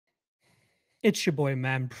It's your boy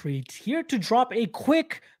Manpreet here to drop a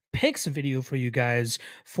quick picks video for you guys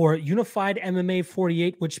for Unified MMA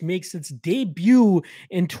 48, which makes its debut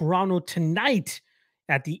in Toronto tonight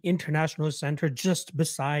at the International Center just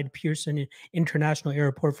beside Pearson International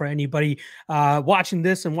Airport. For anybody watching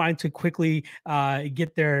this and wanting to quickly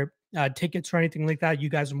get their tickets or anything like that, you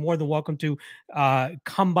guys are more than welcome to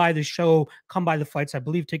come by the show, come by the fights. I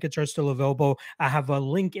believe tickets are still available. I have a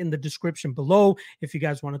link in the description below if you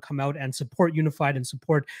guys want to come out and support Unified and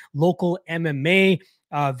support local MMA.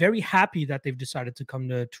 Very happy that they've decided to come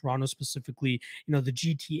to Toronto, specifically, the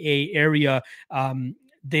GTA area.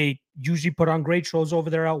 They usually put on great shows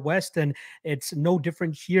over there out west, and it's no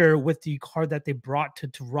different here with the card that they brought to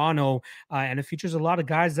Toronto. And it features a lot of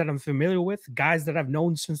guys that I'm familiar with, guys that I've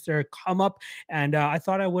known since their come up. And I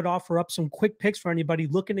thought I would offer up some quick picks for anybody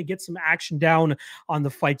looking to get some action down on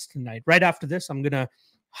the fights tonight. Right after this, I'm going to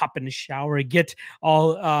hop in the shower, get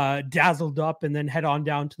all dazzled up, and then head on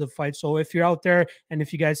down to the fight. So if you're out there and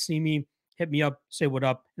if you guys see me, hit me up, say what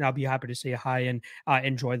up, and I'll be happy to say hi and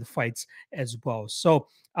enjoy the fights as well. So,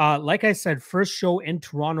 like I said, first show in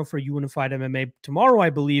Toronto for Unified MMA. Tomorrow, I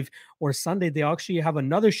believe, or Sunday, they actually have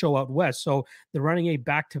another show out west. So they're running a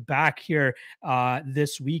back-to-back here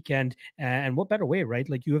this weekend. And what better way, right?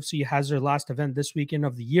 Like UFC has their last event this weekend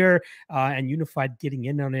of the year, and Unified getting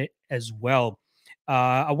in on it as well.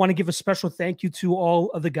 I want to give a special thank you to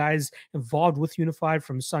all of the guys involved with Unified,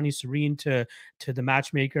 from Sonny Serene to the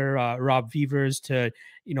matchmaker, Rob Vevers, to,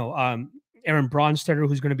 Aaron Bronstetter,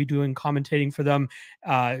 who's going to be doing commentating for them,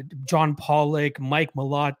 John Pollock, Mike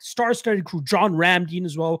Malott, star-studded crew, John Ramdeen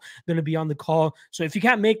as well, going to be on the call. So if you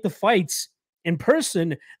can't make the fights in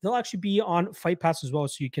person, they'll actually be on Fight Pass as well,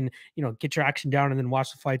 so you can, get your action down and then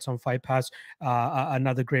watch the fights on Fight Pass.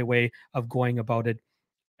 Another great way of going about it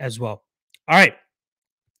as well. All right.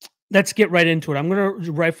 Let's get right into it. I'm going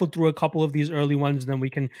to rifle through a couple of these early ones, and then we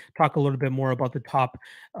can talk a little bit more about the top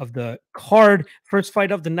of the card. First fight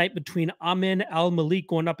of the night between Amin Al-Malik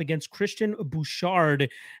going up against Christian Bouchard.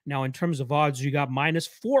 Now, in terms of odds, you got minus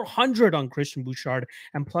 400 on Christian Bouchard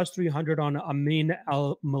and plus 300 on Amin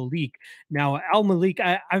Al-Malik. Now, Al-Malik,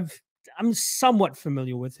 I'm somewhat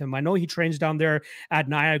familiar with him. I know he trains down there at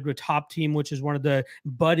Niagara Top Team, which is one of the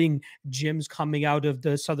budding gyms coming out of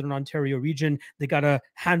the Southern Ontario region. They got a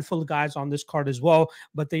handful of guys on this card as well,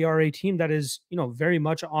 but they are a team that is, very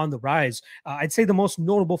much on the rise. I'd say the most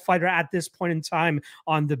notable fighter at this point in time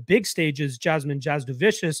on the big stage is Jasmine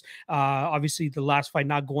Jasdovicius. Obviously, the last fight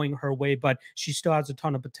not going her way, but she still has a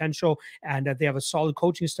ton of potential, and they have a solid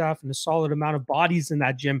coaching staff and a solid amount of bodies in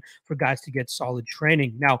that gym for guys to get solid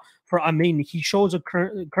training. Now, for Amin, he shows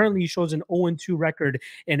currently he shows an 0-2 record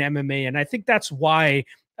in MMA, and I think that's why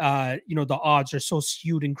the odds are so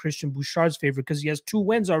skewed in Christian Bouchard's favor, because he has 2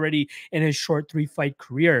 wins already in his short 3-fight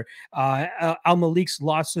career. Al-Malik's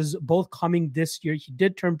losses both coming this year. He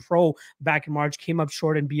did turn pro back in March, came up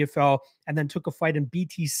short in BFL, and then took a fight in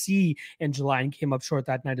BTC in July and came up short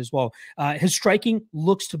that night as well. His striking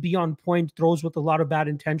looks to be on point, throws with a lot of bad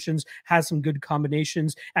intentions, has some good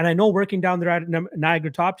combinations. And I know working down there at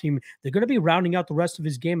Niagara Top Team, they're going to be rounding out the rest of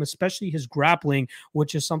his game, especially his grappling,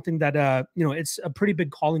 which is something that, it's a pretty big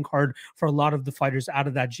calling card for a lot of the fighters out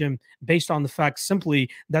of that gym, based on the fact simply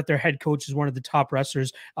that their head coach is one of the top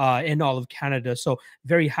wrestlers in all of Canada. So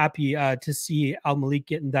very happy to see Al-Malik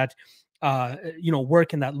getting that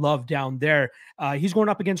work and that love down there. He's going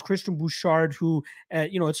up against Christian Bouchard, who,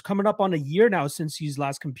 it's coming up on a year now since he's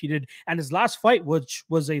last competed. And his last fight, which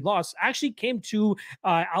was a loss, actually came to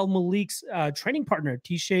Al-Malik's training partner,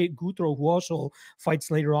 Tisha Guthro, who also fights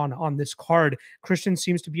later on this card. Christian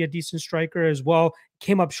seems to be a decent striker as well.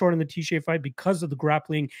 Came up short in the Tisha fight because of the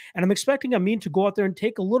grappling. And I'm expecting Amin to go out there and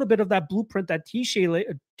take a little bit of that blueprint that Tisha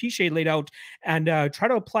laid out and try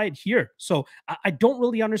to apply it here. So I don't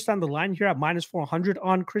really understand the line here at minus 400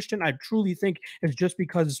 on Christian. I truly think it's just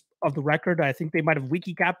because of the record. I think they might have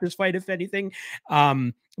wiki capped this fight, if anything.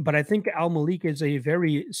 But I think Al-Malik is a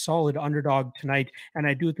very solid underdog tonight, and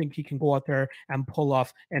I do think he can go out there and pull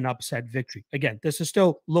off an upset victory. Again, this is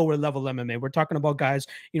still lower level MMA. We're talking about guys,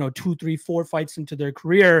 2, 3, 4 fights into their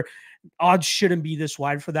career. Odds shouldn't be this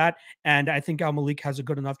wide for that, and I think Al-Malik has a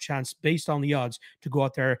good enough chance, based on the odds, to go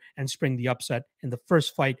out there and spring the upset in the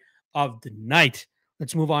first fight of the night.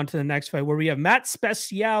 Let's move on to the next fight, where we have Matt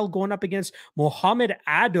Special going up against Mohamed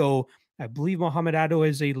Ado. I believe Mohamed Ado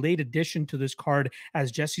is a late addition to this card,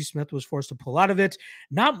 as Jesse Smith was forced to pull out of it.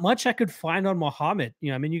 Not much I could find on Mohamed.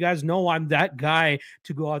 You guys know I'm that guy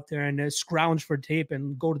to go out there and scrounge for tape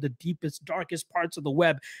and go to the deepest, darkest parts of the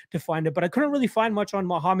web to find it. But I couldn't really find much on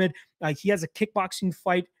Mohamed. He has a kickboxing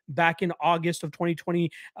fight back in August of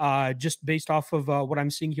 2020, just based off of what I'm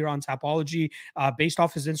seeing here on Tapology. Based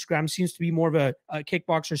off his Instagram, seems to be more of a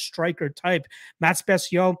kickboxer striker type. Matt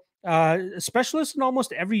Special, specialist in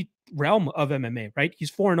almost every realm of MMA, right?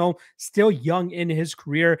 He's 4-0, still young in his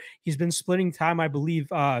career. He's been splitting time, I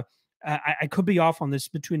believe. I could be off on this,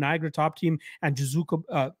 between Niagara Top Team and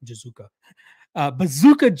Bazooka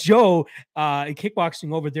Joe,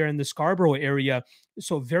 kickboxing over there in the Scarborough area.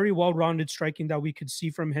 So very well-rounded striking that we could see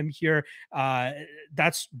from him here.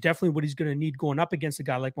 That's definitely what he's going to need going up against a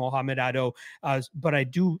guy like Mohamed Ado. But I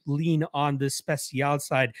do lean on the Special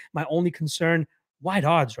side. My only concern, wide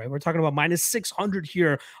odds, right? We're talking about minus 600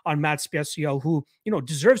 here on Matt Special, who,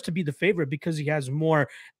 deserves to be the favorite because he has more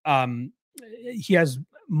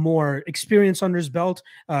experience under his belt,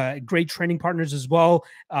 great training partners as well,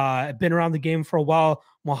 been around the game for a while.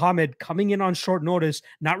 Mohamed coming in on short notice,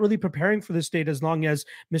 not really preparing for this date as long as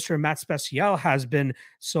Mr. Matt Special has been.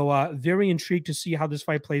 So very intrigued to see how this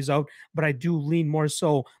fight plays out, but I do lean more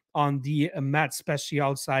so on the Matt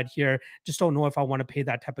Special side here. Just don't know if I want to pay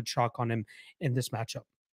that type of chalk on him in this matchup.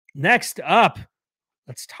 Next up,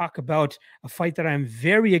 let's talk about a fight that I'm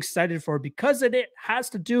very excited for because it has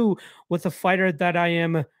to do with a fighter that I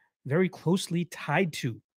am very closely tied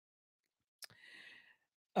to.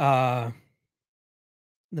 Let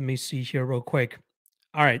me see here real quick.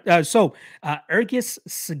 All right. Ergis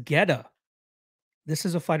Segeta. This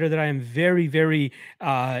is a fighter that I am very, very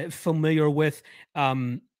familiar with.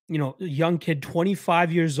 A young kid,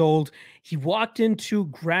 25 years old. He walked into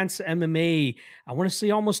Grant's MMA, I want to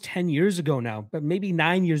say almost 10 years ago now, but maybe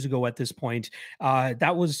 9 years ago at this point.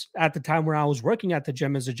 That was at the time where I was working at the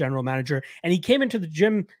gym as a general manager. And he came into the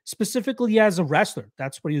gym specifically as a wrestler.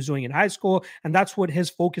 That's what he was doing in high school. And that's what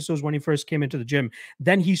his focus was when he first came into the gym.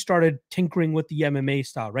 Then he started tinkering with the MMA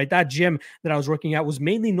style, right? That gym that I was working at was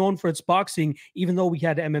mainly known for its boxing, even though we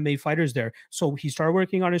had MMA fighters there. So he started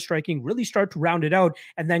working on his striking, really started to round it out,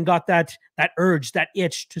 and then got that urge, that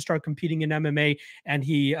itch to start competing in MMA, and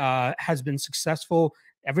he has been successful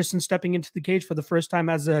ever since stepping into the cage for the first time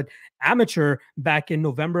as an amateur back in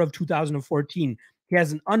November of 2014. He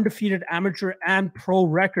has an undefeated amateur and pro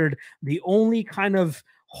record. The only kind of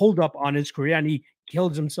holdup on his career, and he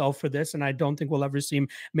killed himself for this, and I don't think we'll ever see him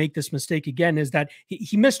make this mistake again, is that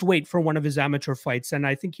he missed weight for one of his amateur fights, and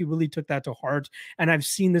I think he really took that to heart. And I've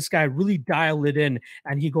seen this guy really dial it in,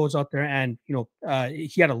 and he goes out there and,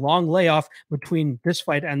 he had a long layoff between this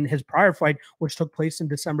fight and his prior fight, which took place in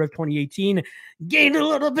December of 2018. Gained a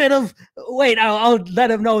little bit of weight. I'll let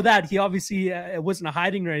him know that. He obviously wasn't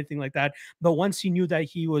hiding or anything like that, but once he knew that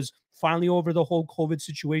he was finally over the whole COVID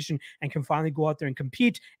situation and can finally go out there and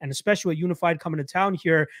compete, and especially with Unified coming to town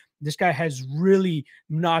here, this guy has really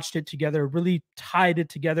notched it together, really tied it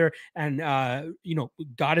together, and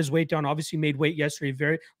got his weight down. Obviously made weight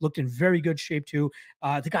yesterday, looked in very good shape too.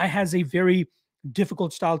 The guy has a very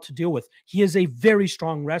difficult style to deal with. He is a very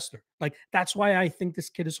strong wrestler. Like, that's why I think this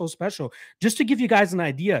kid is so special. Just to give you guys an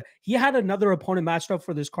idea, he had another opponent matched up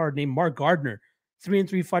for this card named Mark Gardner,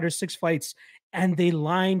 3-3 fighter, 6 fights, and they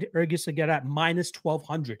lined Ergis Segeta at minus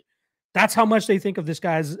 1,200. That's how much they think of this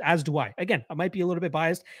guy, as do I. Again, I might be a little bit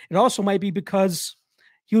biased. It also might be because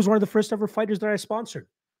he was one of the first ever fighters that I sponsored.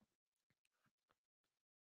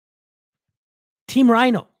 Team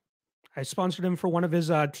Rhino. I sponsored him for one of his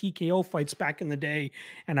TKO fights back in the day,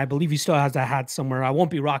 and I believe he still has that hat somewhere. I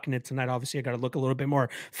won't be rocking it tonight. Obviously, I got to look a little bit more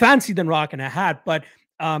fancy than rocking a hat, but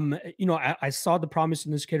I saw the promise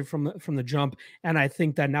in this kid from the jump, and I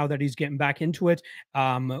think that now that he's getting back into it,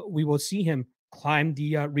 we will see him climb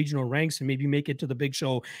the regional ranks and maybe make it to the big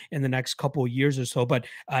show in the next couple of years or so. But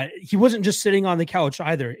he wasn't just sitting on the couch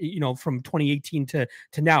either, from 2018 to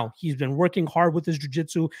now. He's been working hard with his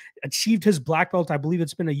jiu-jitsu, achieved his black belt. I believe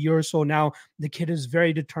it's been a year or so now. The kid is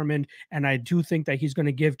very determined, and I do think that he's going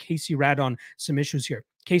to give Casey Radon some issues here.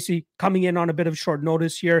 Casey coming in on a bit of short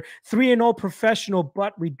notice here, 3-0 professional,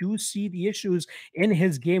 but we do see the issues in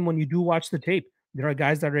his game when you do watch the tape. There are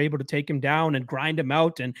guys that are able to take him down and grind him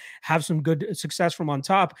out and have some good success from on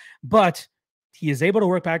top, but he is able to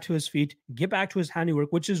work back to his feet, get back to his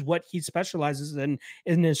handiwork, which is what he specializes in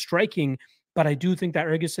his striking. But I do think that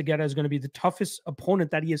Ergis Segeta is going to be the toughest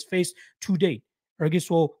opponent that he has faced to date. Ergis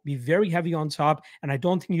will be very heavy on top, and I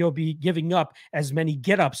don't think he'll be giving up as many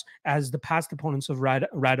get-ups as the past opponents of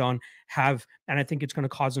Radon have, and I think it's going to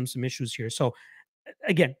cause him some issues here. So,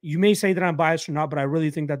 again, you may say that I'm biased or not, but I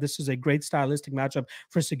really think that this is a great stylistic matchup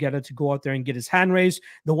for Segeta to go out there and get his hand raised.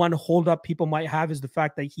 The one holdup people might have is the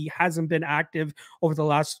fact that he hasn't been active over the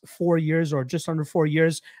last 4 years or just under 4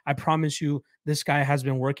 years. I promise you, this guy has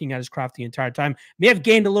been working at his craft the entire time. May have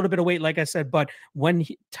gained a little bit of weight, like I said, but when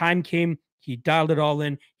time came, He dialed it all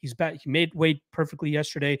in. He's back. He made weight perfectly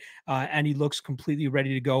yesterday, and he looks completely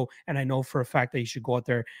ready to go. And I know for a fact that he should go out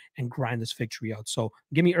there and grind this victory out. So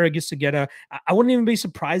give me Urgus to get a. I wouldn't even be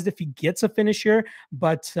surprised if he gets a finish here,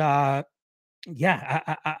 but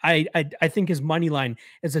yeah, I think his money line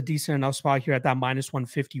is a decent enough spot here at that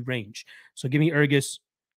 -150 range. So give me Urgus.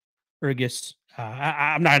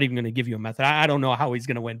 I'm not even going to give you a method. I don't know how he's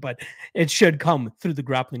going to win, but it should come through the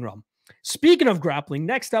grappling realm. Speaking of grappling,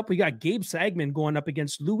 next up we got Gabe Sagman going up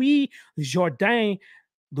against Louis Jourdain.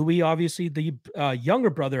 Louis, obviously the younger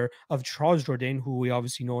brother of Charles Jourdain, who we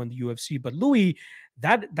obviously know in the UFC. But Louis,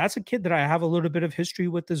 that's a kid that I have a little bit of history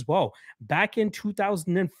with as well. Back in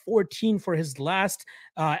 2014, for his last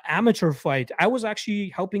amateur fight, I was actually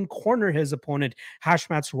helping corner his opponent,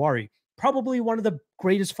 Hashmat Sawari. Probably one of the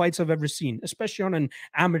greatest fights I've ever seen, especially on an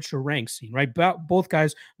amateur rank scene, right? Both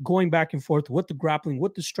guys going back and forth with the grappling,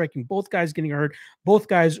 with the striking, both guys getting hurt, both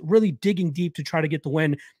guys really digging deep to try to get the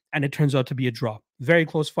win. And it turns out to be a draw. Very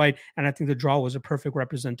close fight, and I think the draw was a perfect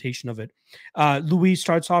representation of it. Louis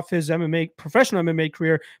starts off his professional MMA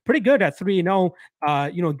career pretty good at 3-0.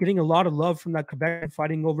 Getting a lot of love from that Quebec,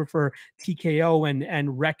 fighting over for TKO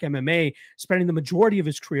and Rec MMA, spending the majority of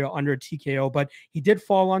his career under TKO. But he did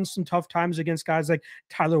fall on some tough times against guys like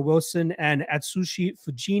Tyler Wilson and Atsushi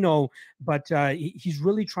Fujino. But he's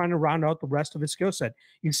really trying to round out the rest of his skill set.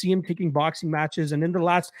 You see him taking boxing matches, and in the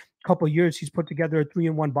last couple of years, he's put together a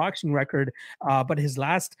 3-1 boxing record. But his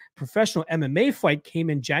last professional MMA fight came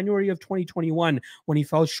in January of 2021 when he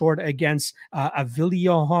fell short against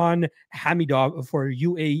Avilihan Hamidov for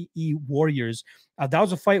UAE Warriors. That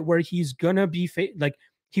was a fight where he's gonna be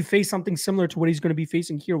he faced something similar to what he's going to be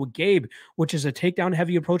facing here with Gabe, which is a takedown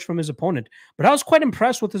heavy approach from his opponent. But I was quite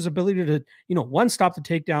impressed with his ability to, one, stop the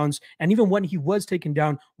takedowns, and even when he was taken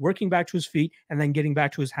down, working back to his feet and then getting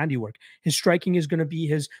back to his handiwork. His striking is going to be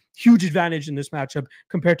his huge advantage in this matchup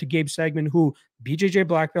compared to Gabe Sagman, who BJJ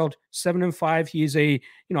black belt, 7-5. He is I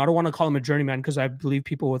don't want to call him a journeyman because I believe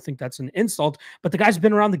people would think that's an insult, but the guy's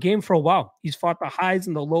been around the game for a while. He's fought the highs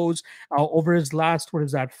and the lows over his last,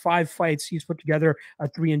 5 fights. He's put together a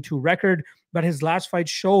 3-2 record, but his last fight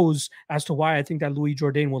shows as to why I think that Louis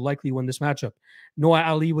Jourdain will likely win this matchup. Noah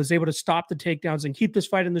Ali was able to stop the takedowns and keep this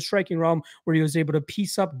fight in the striking realm, where he was able to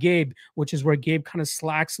piece up Gabe, which is where Gabe kind of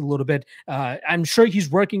slacks a little bit. I'm sure he's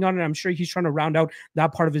working on it. I'm sure he's trying to round out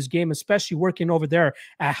that part of his game, especially working over there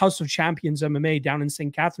at House of Champions MMA down in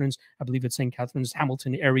St. Catharines. I believe it's St. Catharines,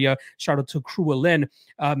 Hamilton area. Shout out to Crew Lynn,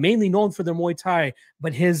 mainly known for their Muay Thai,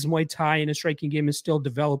 but his Muay Thai and his striking game is still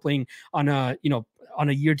developing on a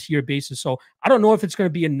year-to-year basis. So I don't know if it's going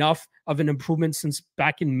to be enough of an improvement since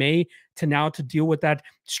back in May to now to deal with that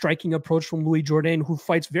striking approach from Louis Jourdain, who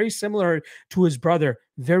fights very similar to his brother.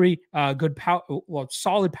 Very good power,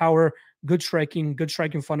 solid power, good striking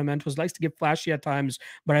fundamentals, likes to get flashy at times.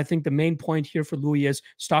 But I think the main point here for Louis is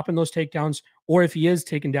stopping those takedowns, or if he is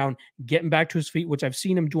taken down, getting back to his feet, which I've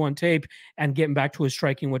seen him do on tape, and getting back to his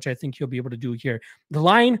striking, which I think he'll be able to do here. The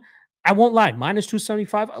line, I won't lie,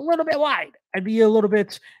 -275, a little bit wide. I'd be a little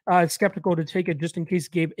bit skeptical to take it just in case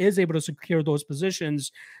Gabe is able to secure those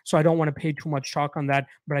positions. So I don't want to pay too much chalk on that.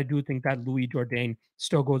 But I do think that Louis Jourdain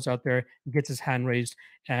still goes out there, gets his hand raised,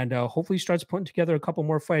 and hopefully starts putting together a couple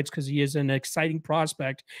more fights, because he is an exciting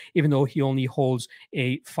prospect, even though he only holds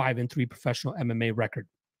a 5-3 professional MMA record.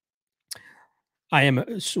 I am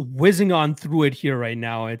whizzing on through it here right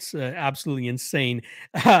now. It's absolutely insane.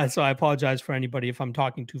 So I apologize for anybody if I'm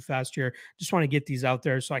talking too fast here. Just want to get these out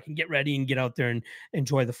there so I can get ready and get out there and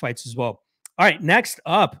enjoy the fights as well. All right, next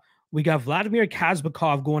up, we got Vladimir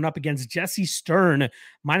Kazbekov going up against Jesse Stern,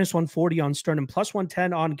 -140 on Stern and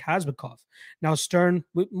 +110 on Kazbekov. Now, Stern,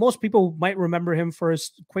 most people might remember him for a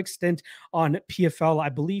quick stint on PFL. I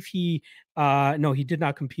believe he did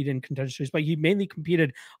not compete in contender series, but he mainly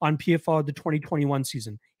competed on PFL the 2021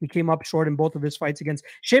 season. He came up short in both of his fights against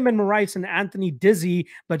Shayman Moraes and Anthony Dizzy,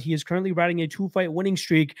 but he is currently riding a 2-fight winning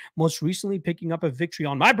streak, most recently picking up a victory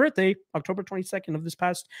on my birthday, October 22nd of this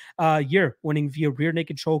past year, winning via rear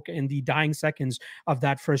naked choke in the dying seconds of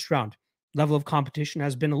that first round. Level of competition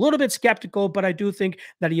has been a little bit skeptical, but I do think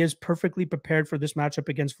that he is perfectly prepared for this matchup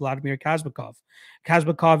against Vladimir Kazbekov.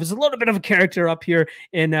 Kazbekov is a little bit of a character up here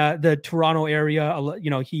in the Toronto area.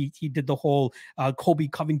 He did the whole Colby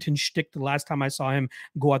Covington shtick the last time I saw him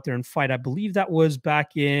go out there and fight. I believe that was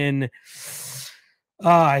back in...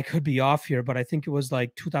 I could be off here, but I think it was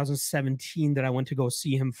like 2017 that I went to go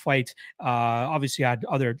see him fight. Obviously, I had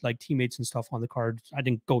other teammates and stuff on the card. I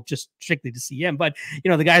didn't go just strictly to see him, but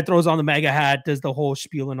the guy throws on the mega hat, does the whole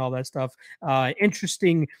spiel and all that stuff.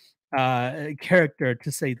 Interesting character,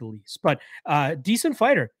 to say the least. But decent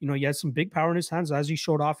fighter. You know, he has some big power in his hands, as he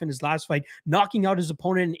showed off in his last fight, knocking out his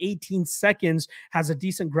opponent in 18 seconds, has a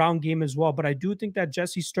decent ground game as well. But I do think that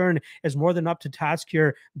Jesse Stern is more than up to task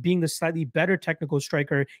here, being the slightly better technical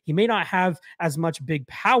striker. He may not have as much big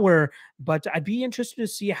power, but I'd be interested to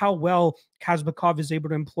see how well Kazbekov is able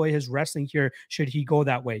to employ his wrestling here, should he go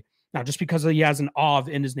that way. Now, just because he has an Ov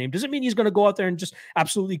in his name doesn't mean he's going to go out there and just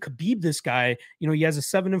absolutely Khabib this guy. You know, he has a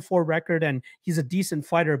 7-4 record and he's a decent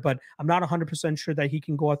fighter, but I'm not 100% sure that he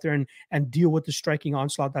can go out there and deal with the striking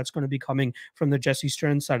onslaught that's going to be coming from the Jesse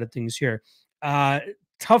Stern side of things here.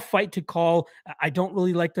 Tough fight to call. I don't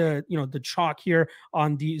really like the chalk here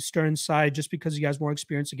on the Stern side, just because he has more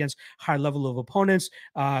experience against high level of opponents.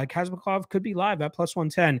 Kazbekov could be live at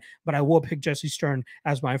 +110, but I will pick Jesse Stern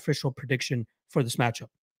as my official prediction for this matchup.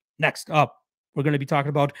 Next up, we're going to be talking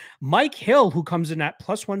about Mike Hill, who comes in at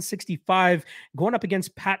 +165, going up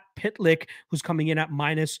against Pat Pitlick, who's coming in at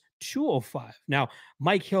 -205. Now,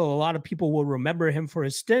 Mike Hill, a lot of people will remember him for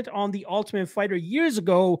his stint on The Ultimate Fighter years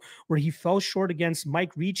ago, where he fell short against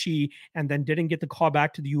Mike Ricci and then didn't get the call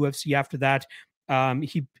back to the UFC after that.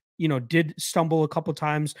 He did stumble a couple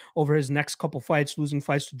times over his next couple fights, losing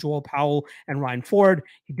fights to Joel Powell and Ryan Ford.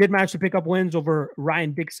 He did manage to pick up wins over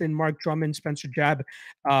Ryan Dixon, Mark Drummond, Spencer Jab,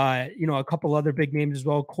 a couple other big names as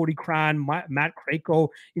well, Cody Cran, Matt Krako,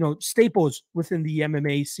 staples within the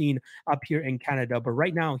MMA scene up here in Canada. But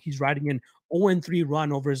right now he's riding an 0-3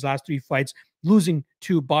 run over his last 3 fights, losing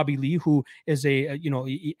to Bobby Lee, who is I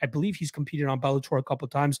believe he's competed on Bellator a couple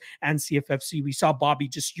of times and CFFC. We saw Bobby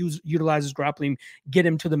just utilize his grappling, get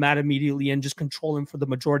him to the mat immediately, and just control him for the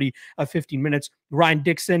majority of 15 minutes. Ryan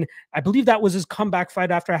Dixon, I believe that was his comeback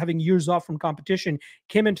fight after having years off from competition,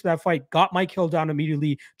 came into that fight, got Mike Hill down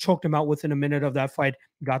immediately, choked him out within a minute of that fight,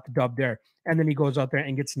 got the dub there. And then he goes out there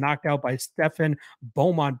and gets knocked out by Stefan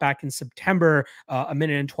Beaumont back in September, 1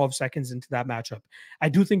 minute and 12 seconds into that matchup. I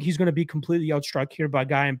do think he's going to be completely outstruck here by a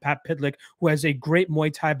guy in Pat Pitlick, who has a great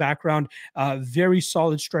Muay Thai background, very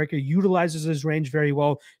solid striker, utilizes his range very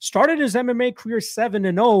well. Started his MMA career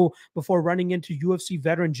 7-0 before running into UFC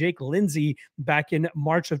veteran Jake Lindsay back in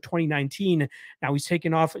March of 2019. Now he's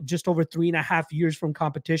taken off just over 3.5 years from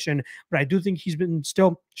competition, but I do think he's been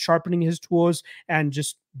still sharpening his tools and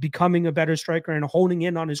just becoming a better striker and honing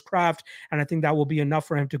in on his craft. And I think that will be enough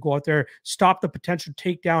for him to go out there, stop the potential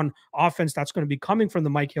takedown offense that's going to be coming from the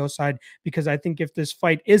Mike Hill side, because I think if this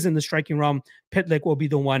fight is in the striking realm, Pitlick will be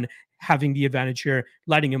the one having the advantage here,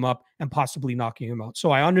 lighting him up and possibly knocking him out.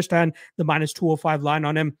 So I understand the -205 line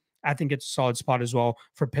on him. I think it's a solid spot as well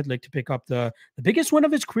for Pitlick to pick up the biggest win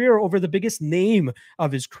of his career over the biggest name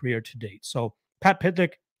of his career to date. So Pat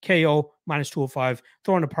Pitlick, KO, -205,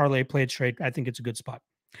 throw in a parlay, play it straight. I think it's a good spot.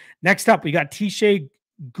 Next up, we got Tisha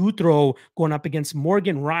Guthro going up against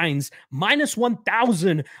Morgan Rines,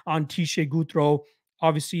 -1,000 on Tisha Guthro.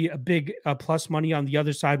 Obviously, a big plus money on the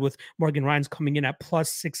other side with Morgan Rines coming in at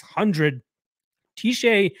 +600.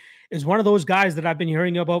 Tisha is one of those guys that I've been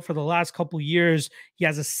hearing about for the last couple years. He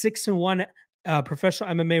has a 6-1 professional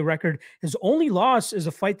MMA record. His only loss is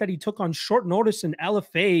a fight that he took on short notice in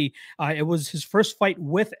LFA. It was his first fight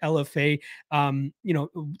with LFA.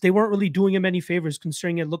 They weren't really doing him any favors,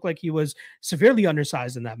 considering it looked like he was severely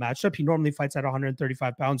undersized in that matchup. He normally fights at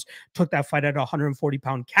 135 pounds, took that fight at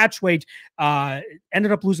 140-pound catch weight,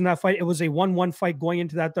 ended up losing that fight. It was a 1-1 fight going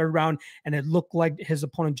into that third round, and it looked like his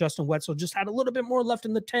opponent, Justin Wetzel, just had a little bit more left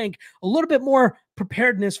in the tank, a little bit more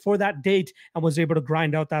preparedness for that date, and was able to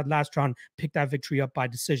grind out that last round, pick that victory up by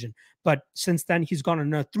decision. But since then, he's gone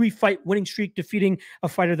on a 3-fight winning streak, defeating a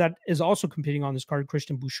fighter that is also competing on this card,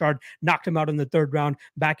 Christian Bouchard, knocked him out in the third round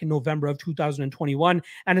back in November of 2021.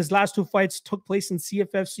 And his last 2 fights took place in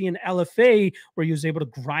CFFC and LFA, where he was able to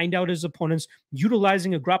grind out his opponents,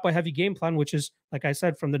 utilizing a grapple-heavy game plan, which is, like I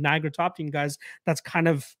said, from the Niagara Top Team guys, that's kind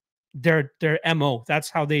of their MO. That's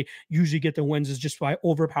how they usually get the wins, is just by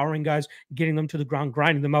overpowering guys, getting them to the ground,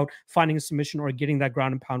 grinding them out, finding a submission, or getting that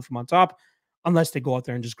ground and pound from on top, unless they go out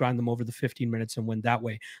there and just grind them over the 15 minutes and win that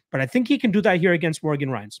way. But I think he can do that here against Morgan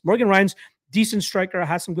Rines. Morgan Rines, decent striker,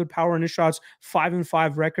 has some good power in his shots,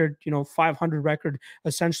 5-5 record, 500 record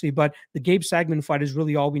essentially. But the Gabe Sagman fight is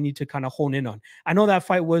really all we need to kind of hone in on. I know that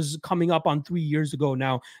fight was coming up on 3 years ago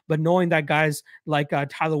now, but knowing that guys like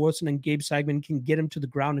Tyler Wilson and Gabe Sagman can get him to the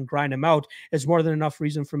ground and grind him out is more than enough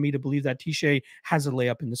reason for me to believe that Tisha has a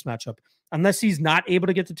layup in this matchup. Unless he's not able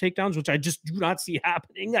to get the takedowns, which I just do not see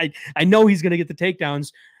happening. I know he's going to get the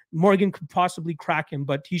takedowns. Morgan could possibly crack him,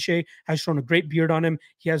 but Tisha has shown a great beard on him.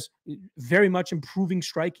 He has very much improving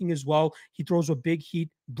striking as well. He throws a big heat,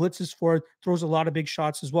 blitzes forward, throws a lot of big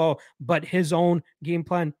shots as well. But his own game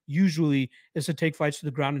plan usually is to take fights to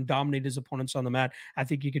the ground and dominate his opponents on the mat. I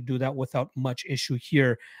think he could do that without much issue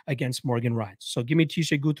here against Morgan Ryan. So give me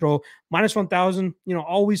Tisha Guthrie minus 1,000.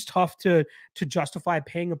 Always tough to justify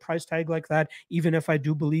paying a price tag like that, even if I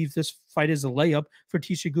do believe this fight is a layup for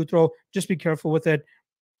Tisha Guthrie. Just be careful with it.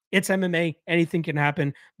 It's MMA. Anything can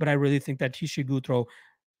happen, but I really think that Tisha Guthrie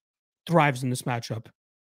thrives in this matchup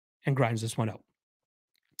and grinds this one out.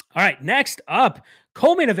 All right, next up,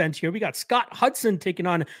 co-main event here. We got Scott Hudson taking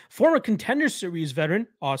on former Contender Series veteran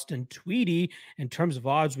Austin Tweedy. In terms of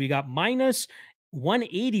odds, we got minus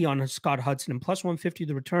 180 on Scott Hudson and plus 150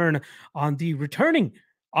 the return on the returning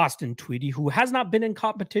Austin Tweedy, who has not been in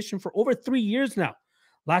competition for over 3 years now.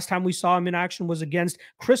 Last time we saw him in action was against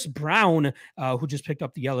Chris Brown, who just picked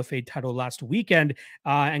up the LFA title last weekend.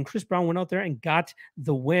 And Chris Brown went out there and got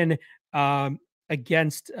the win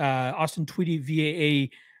against Austin Tweedy via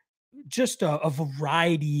just a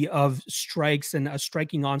variety of strikes and a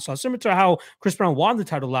striking onslaught. Similar to how Chris Brown won the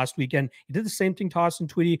title last weekend, he did the same thing to Austin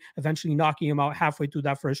Tweedy, eventually knocking him out halfway through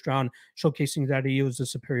that first round, showcasing that he was the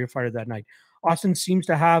superior fighter that night. Austin seems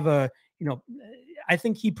to have I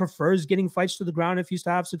think he prefers getting fights to the ground if he's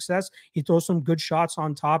to have success. He throws some good shots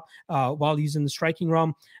on top while he's in the striking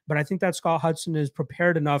realm. But I think that Scott Hudson is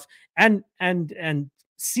prepared enough and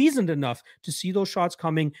seasoned enough to see those shots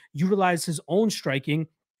coming, utilize his own striking,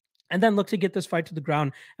 and then look to get this fight to the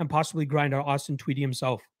ground and possibly grind out Austin Tweedy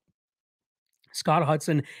himself. Scott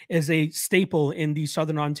Hudson is a staple in the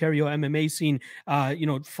Southern Ontario MMA scene.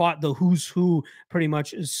 Fought the who's who pretty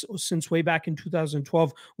much since way back in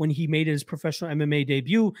 2012 when he made his professional MMA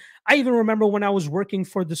debut. I even remember when I was working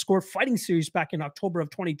for the Score Fighting Series back in October of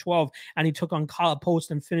 2012, and he took on Kyle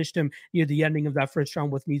Post and finished him near the ending of that first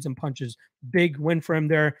round with knees and punches. Big win for him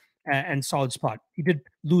there. And solid spot. He did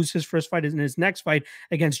lose his first fight in his next fight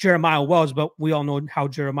against Jeremiah Wells, but we all know how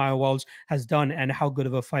Jeremiah Wells has done and how good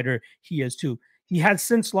of a fighter he is too. He has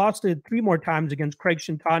since lost it 3 more times against Craig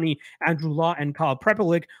Shintani, Andrew Law, and Kyle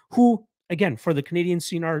Prepelic, who, again, for the Canadian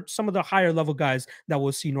scene are some of the higher level guys that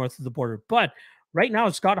we'll see north of the border. But right now,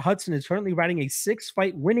 Scott Hudson is currently riding a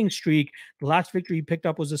 6-fight winning streak. The last victory he picked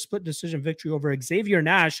up was a split decision victory over Xavier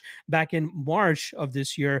Nash back in March of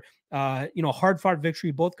this year. Hard-fought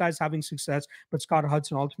victory, both guys having success, but Scott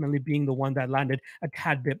Hudson ultimately being the one that landed a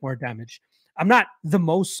tad bit more damage. I'm not the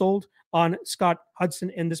most sold on Scott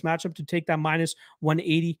Hudson in this matchup to take that minus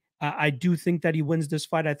 180. I do think that he wins this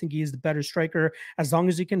fight. I think he is the better striker. As long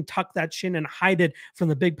as he can tuck that chin and hide it from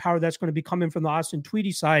the big power that's going to be coming from the Austin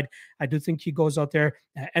Tweedy side, I do think he goes out there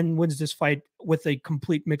and wins this fight with a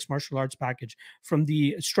complete mixed martial arts package. From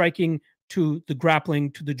the striking to the grappling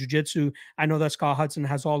to the jiu-jitsu, I know that Scott Hudson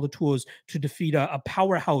has all the tools to defeat a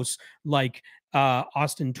powerhouse like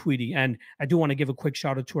Austin Tweedy. And I do want to give a quick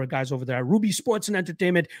shout out to our guys over there at Ruby Sports and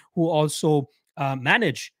Entertainment, who also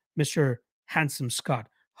manage Mr. Handsome Scott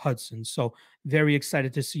Hudson. So very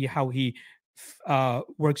excited to see how he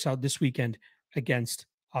works out this weekend against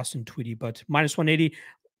Austin Tweedy. But minus 180,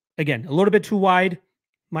 again, a little bit too wide.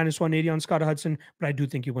 Minus 180 on Scott Hudson, but I do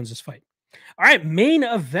think he wins this fight. All right, main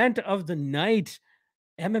event of the night.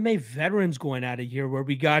 MMA veterans going at it here, where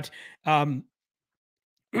we got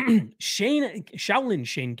Shaolin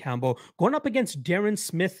Shane Campbell going up against Darren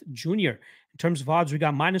Smith Jr. In terms of odds, we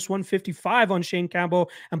got minus 155 on Shane Campbell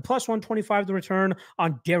and plus 125 the return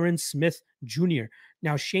on Darren Smith Jr.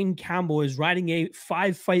 Now, Shane Campbell is riding a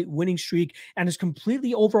 5-fight winning streak and has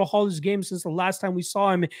completely overhauled his game since the last time we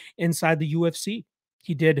saw him inside the UFC.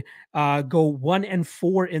 He did go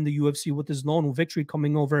 1-4 in the UFC with his lone victory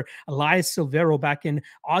coming over Elias Silveiro back in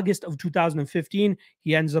August of 2015.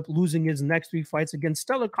 He ends up losing his next 3 fights against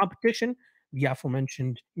stellar competition. The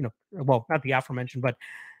aforementioned, well, not the aforementioned, but,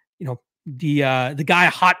 the guy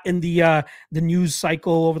hot in the news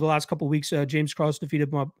cycle over the last couple of weeks, James Krause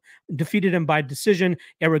defeated him by decision.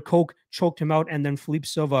 Eric Koch choked him out, and then Felipe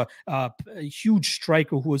Silva, a huge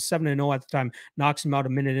striker who was 7-0 at the time, knocks him out a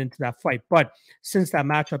minute into that fight. But since that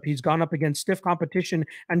matchup, he's gone up against stiff competition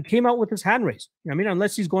and came out with his hand raised. I mean,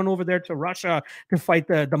 unless he's going over there to Russia to fight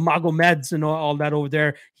the Magomeds and all that over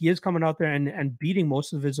there, he is coming out there and beating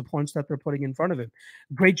most of his opponents that they're putting in front of him.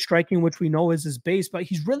 Great striking, which we know is his base, but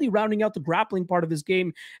he's really rounding out the grappling part of his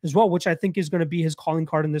game as well, which I think is going to be his calling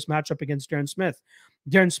card in this matchup against Darren Smith.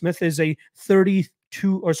 Darren Smith is a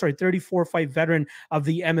 34 fight veteran of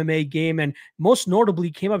the MMA game, and most notably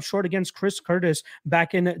came up short against Chris Curtis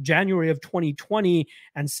back in January of 2020.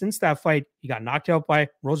 And since that fight, he got knocked out by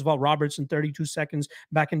Roosevelt Roberts in 32 seconds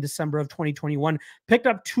back in December of 2021. Picked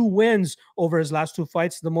up 2 wins over his last 2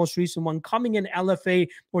 fights, the most recent one coming in LFA,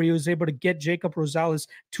 where he was able to get Jacob Rosales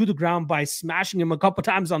to the ground by smashing him a couple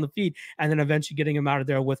times on the feet and then eventually getting him out of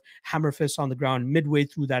there with hammer fists on the ground midway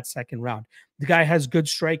through that second round. The guy has good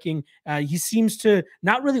striking. He seems to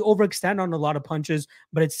not really overextend on a lot of punches,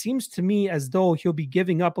 but it seems to me as though he'll be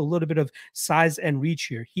giving up a little bit of size and reach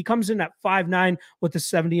here. He comes in at 5'9" with a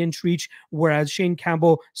 70-inch reach, whereas Shane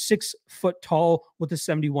Campbell, 6 foot tall with a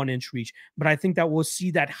 71-inch reach. But I think that we'll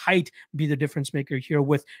see that height be the difference maker here,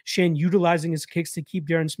 with Shane utilizing his kicks to keep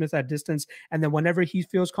Darren Smith at distance. And then whenever he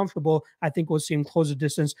feels comfortable, I think we'll see him close the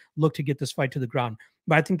distance, look to get this fight to the ground.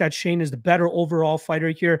 But I think that Shane is the better overall fighter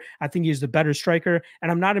here. I think he's the better striker,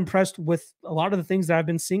 and I'm not impressed with a lot of the things that I've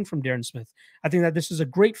been seeing from Darren Smith. I think that this is a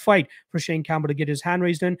great fight for Shane Campbell to get his hand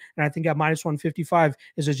raised in, and I think at minus 155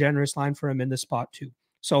 is a generous line for him in this spot too.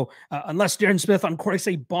 So unless Darren Smith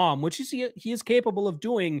uncorks a bomb, which he is capable of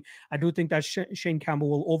doing, I do think that Shane Campbell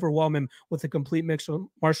will overwhelm him with a complete mixed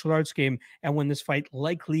martial arts game and win this fight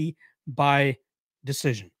likely by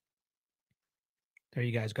decision. There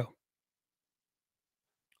you guys go.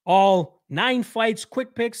 All 9 fights,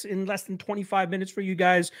 quick picks in less than 25 minutes for you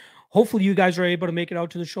guys. Hopefully you guys are able to make it out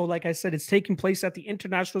to the show. Like I said, it's taking place at the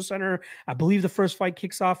International Center. I believe the first fight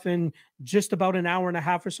kicks off in just about an hour and a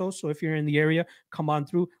half or so. So if you're in the area, come on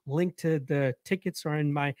through. Link to the tickets are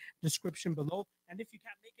in my description below. And if you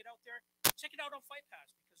can't make it out there, check it out on Fight Pass,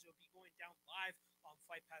 because it'll be going down live on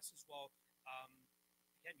Fight Pass as well.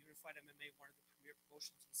 Again, Unified MMA, one of the premier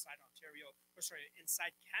promotions inside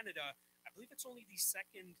Canada. I believe it's only the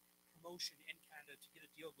second promotion in Canada to get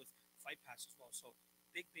a deal with Fight Pass as well. So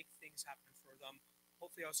big things happening for them.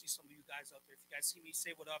 Hopefully I'll see some of you guys out there. If you guys see me,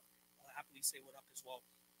 say what up. I'll happily say what up as well.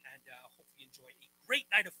 And hopefully enjoy a great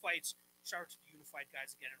night of fights. Shout out to the Unified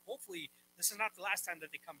guys again. And hopefully this is not the last time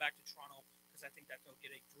that they come back to Toronto, because I think that they'll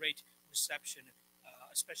get a great reception,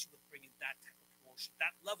 especially with bringing that type of promotion,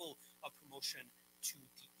 that level of promotion to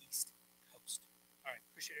the East Coast. All right,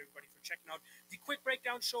 appreciate everybody for checking out the quick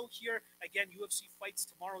breakdown show here. Again, UFC fights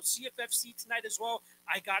tomorrow, CFFC tonight as well.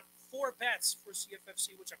 I got 4 bets for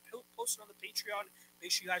CFFC, which I posted on the Patreon.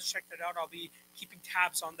 Make sure you guys check that out. I'll be keeping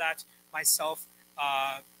tabs on that myself.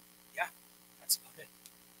 Yeah, that's about it.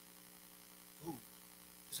 Ooh,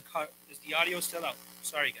 is the audio still out?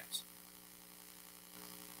 Sorry, guys.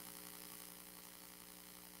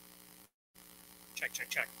 Check.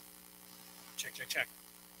 Check.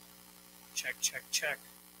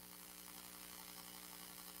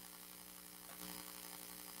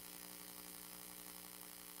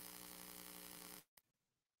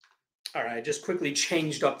 All right, I just quickly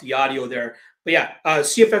changed up the audio there. But yeah,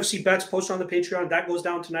 CFFC bets posted on the Patreon. That goes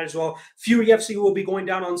down tonight as well. Fury FC will be going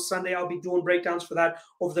down on Sunday. I'll be doing breakdowns for that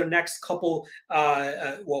over the next couple,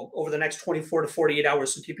 over the next 24 to 48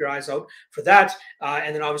 hours. So keep your eyes out for that.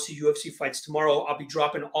 And then obviously UFC fights tomorrow. I'll be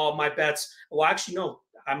dropping all my bets. Well, actually, no.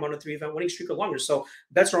 I'm on a 3-event winning streak or longer. So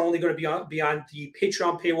bets are only going to be on the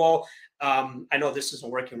Patreon paywall. I know this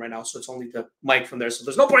isn't working right now, so it's only the mic from there. So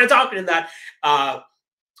there's no point in talking in that.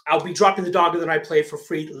 I'll be dropping the dog that I play for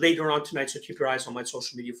free later on tonight, so keep your eyes on my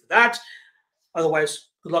social media for that. Otherwise,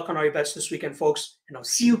 good luck on all your bets this weekend, folks. And I'll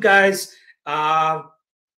see you guys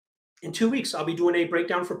in 2 weeks. I'll be doing a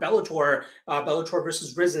breakdown for Bellator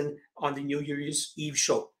versus Risen on the New Year's Eve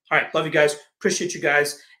show. All right, love you guys. Appreciate you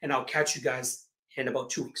guys. And I'll catch you guys in about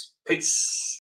 2 weeks. Peace.